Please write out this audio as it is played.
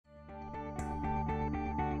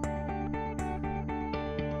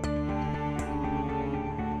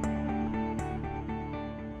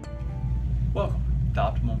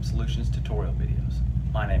Optimum Solutions tutorial videos.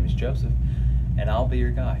 My name is Joseph, and I'll be your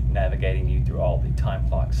guide, navigating you through all the time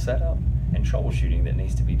clock setup and troubleshooting that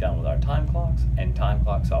needs to be done with our time clocks and time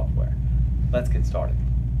clock software. Let's get started.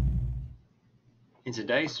 In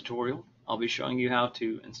today's tutorial, I'll be showing you how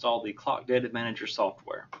to install the Clock Data Manager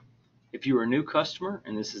software. If you are a new customer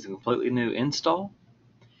and this is a completely new install,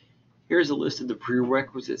 here's a list of the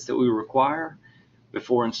prerequisites that we require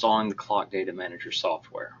before installing the Clock Data Manager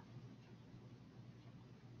software.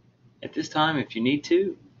 At this time, if you need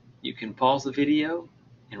to, you can pause the video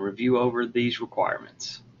and review over these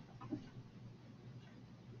requirements.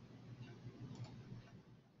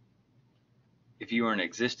 If you are an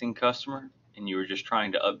existing customer and you are just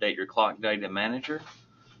trying to update your Clock Data Manager,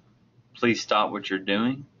 please stop what you're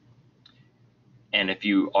doing. And if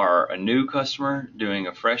you are a new customer doing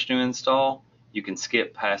a fresh new install, you can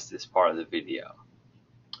skip past this part of the video.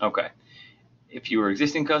 Okay, if you are an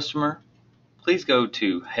existing customer, please go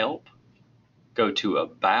to Help, go to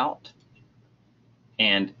About,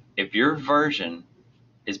 and if your version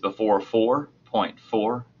is before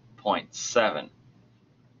 4.4.7,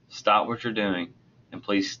 stop what you're doing and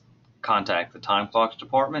please contact the Time Clocks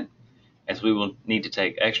department, as we will need to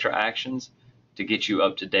take extra actions to get you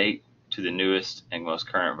up to date to the newest and most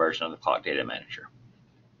current version of the Clock Data Manager.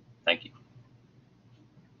 Thank you.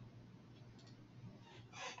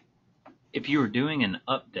 If you are doing an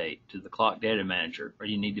update to the Clock Data Manager, or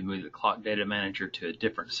you need to move the Clock Data Manager to a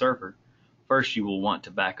different server, first you will want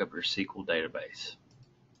to back up your SQL database.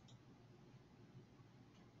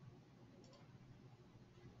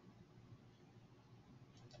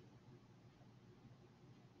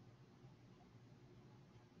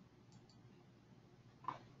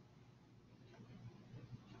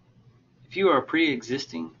 If you are a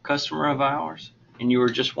pre-existing customer of ours and you are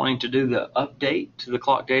just wanting to do the update to the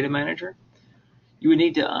Clock Data Manager, you would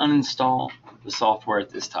need to uninstall the software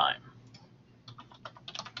at this time.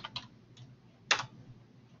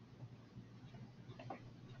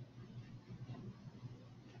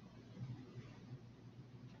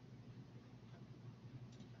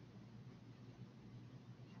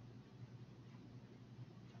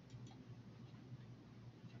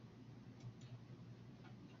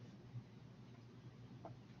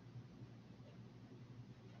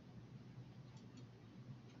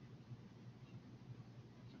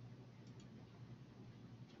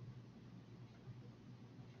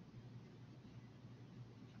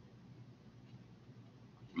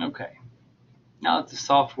 Okay, now that the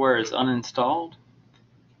software is uninstalled,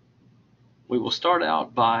 we will start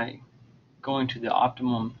out by going to the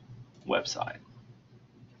Optimum website.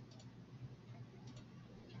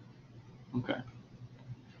 Okay,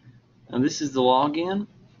 now this is the login.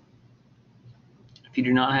 If you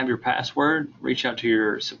do not have your password, reach out to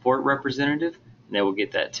your support representative and they will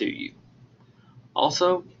get that to you.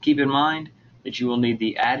 Also, keep in mind that you will need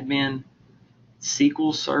the admin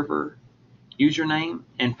SQL Server username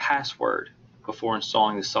and password before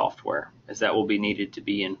installing the software, as that will be needed to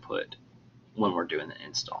be input when we're doing the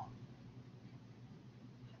install.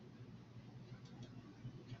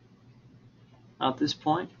 Now at this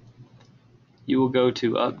point, you will go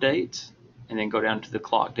to Updates and then go down to the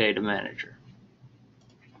Clock Data Manager.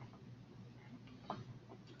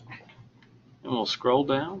 And we'll scroll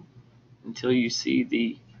down until you see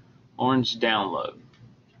the orange download.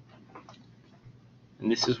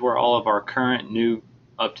 And this is where all of our current new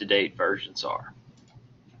up-to-date versions are.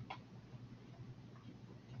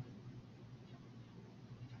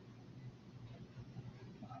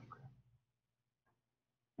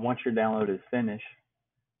 Once your download is finished,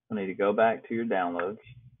 you'll need to go back to your downloads,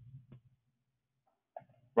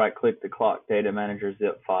 right-click the Clock Data Manager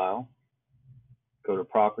zip file, go to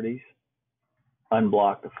Properties,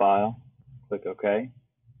 unblock the file, click OK,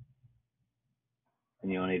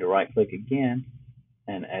 and you'll need to right-click again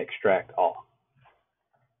and extract all.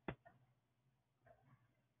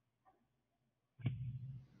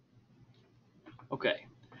 Okay,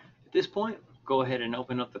 at this point, go ahead and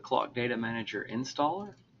open up the Clock Data Manager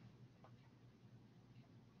installer.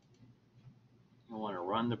 You want to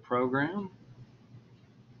run the program.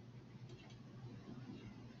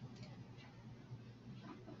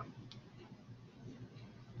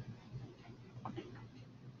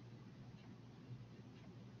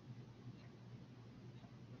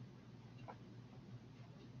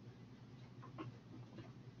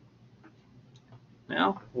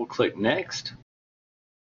 Now we'll click Next.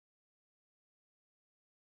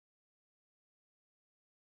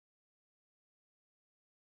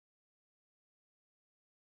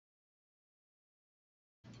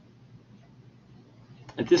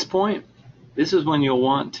 At this point, this is when you'll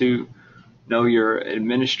want to know your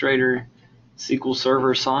administrator SQL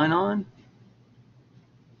Server sign-on.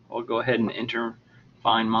 I'll go ahead and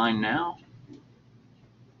find mine now.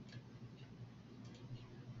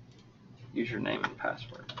 Username and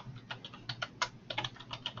password.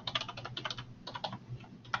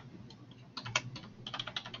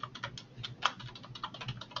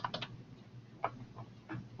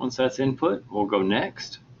 Once that's input, we'll go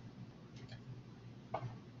next.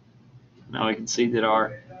 Now we can see that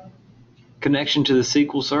our connection to the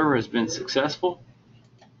SQL Server has been successful.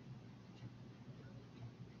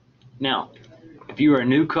 Now, if you are a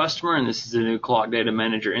new customer and this is a new Clock Data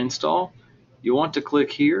Manager install, you want to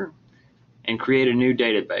click here and create a new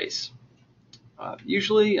database.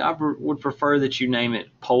 Usually I would prefer that you name it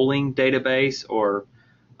polling database, or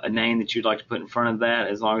a name that you'd like to put in front of that,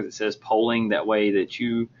 as long as it says polling. That way that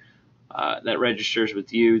you that registers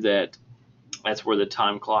with you that that's where the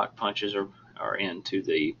time clock punches are into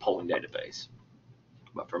the polling database.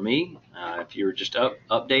 But for me, if you're just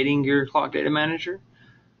updating your Clock Data Manager,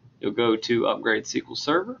 you'll go to Upgrade SQL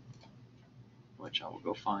Server, which I will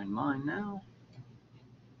go find mine now.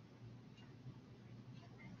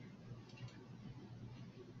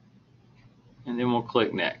 And then we'll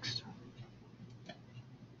click Next.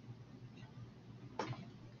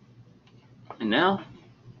 And now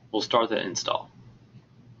we'll start the install.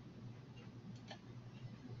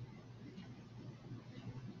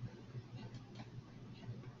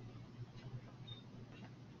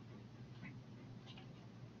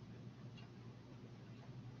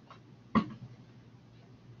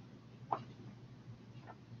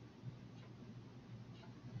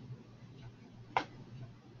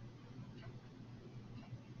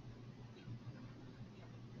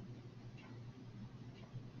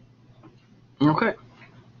 Okay,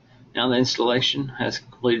 now the installation has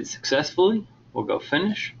completed successfully. We'll go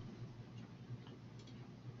Finish.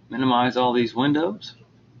 Minimize all these windows.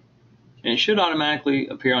 And it should automatically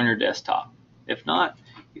appear on your desktop. If not,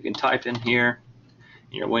 you can type in here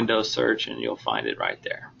in your Windows search and you'll find it right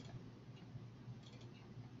there.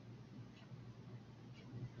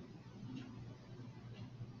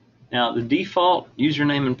 Now, the default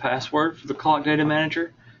username and password for the Clock Data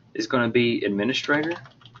Manager is going to be administrator,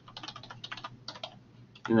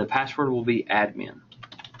 and the password will be admin.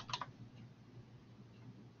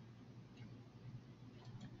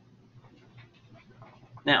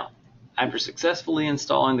 Now, after successfully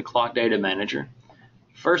installing the Clock Data Manager,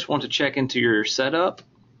 you first want to check into your setup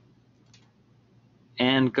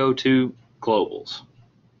and go to Globals.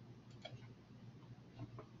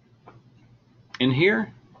 In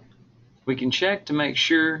here, we can check to make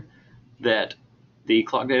sure that the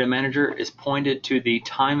Clock Data Manager is pointed to the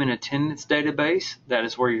time and attendance database. That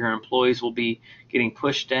is where your employees will be getting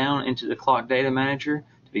pushed down into the Clock Data Manager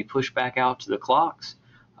to be pushed back out to the clocks.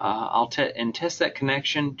 I'll test that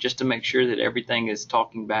connection just to make sure that everything is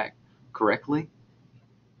talking back correctly.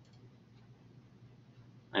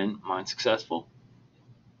 And mine's successful.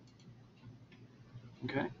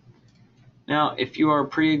 Okay. Now, if you are a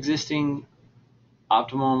pre-existing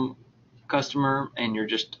Optimum customer and you're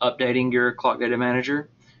just updating your Clock Data Manager,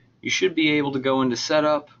 you should be able to go into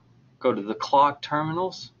Setup, go to the clock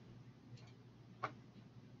terminals,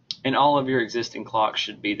 and all of your existing clocks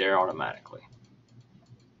should be there automatically.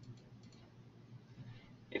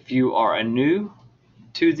 If you are a new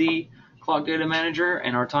to the Clock Data Manager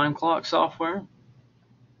and our time clock software,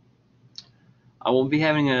 I will be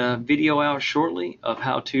having a video out shortly of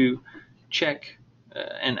how to check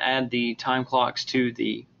and add the time clocks to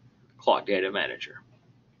the Clock Data Manager.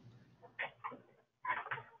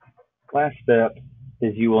 Last step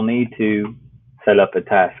is you will need to set up a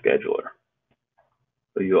task scheduler.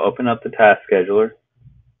 So you'll open up the task scheduler,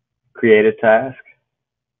 create a task.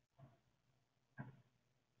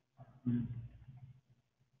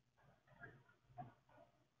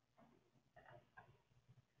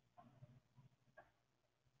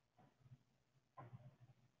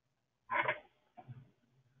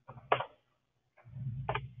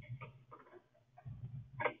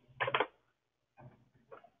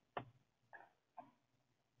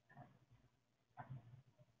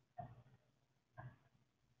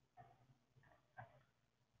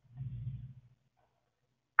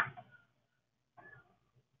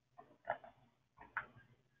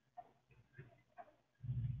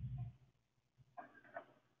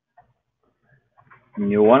 And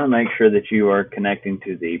you'll want to make sure that you are connecting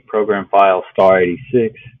to the program file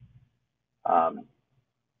star86,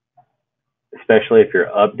 especially if you're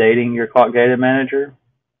updating your Clock Data Manager,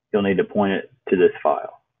 you'll need to point it to this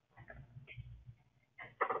file.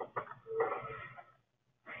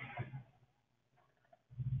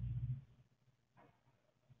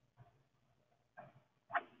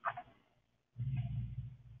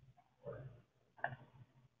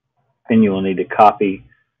 Then you will need to copy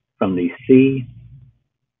from the C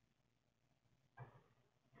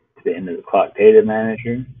to the end of the clock data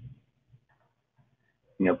manager. And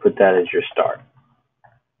you'll put that as your start.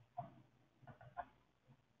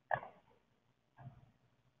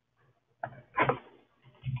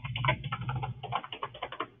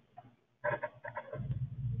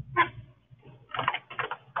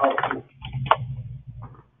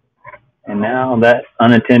 And now that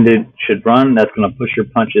unattended should run. That's going to push your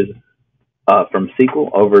punches from SQL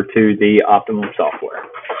over to the Optimum software.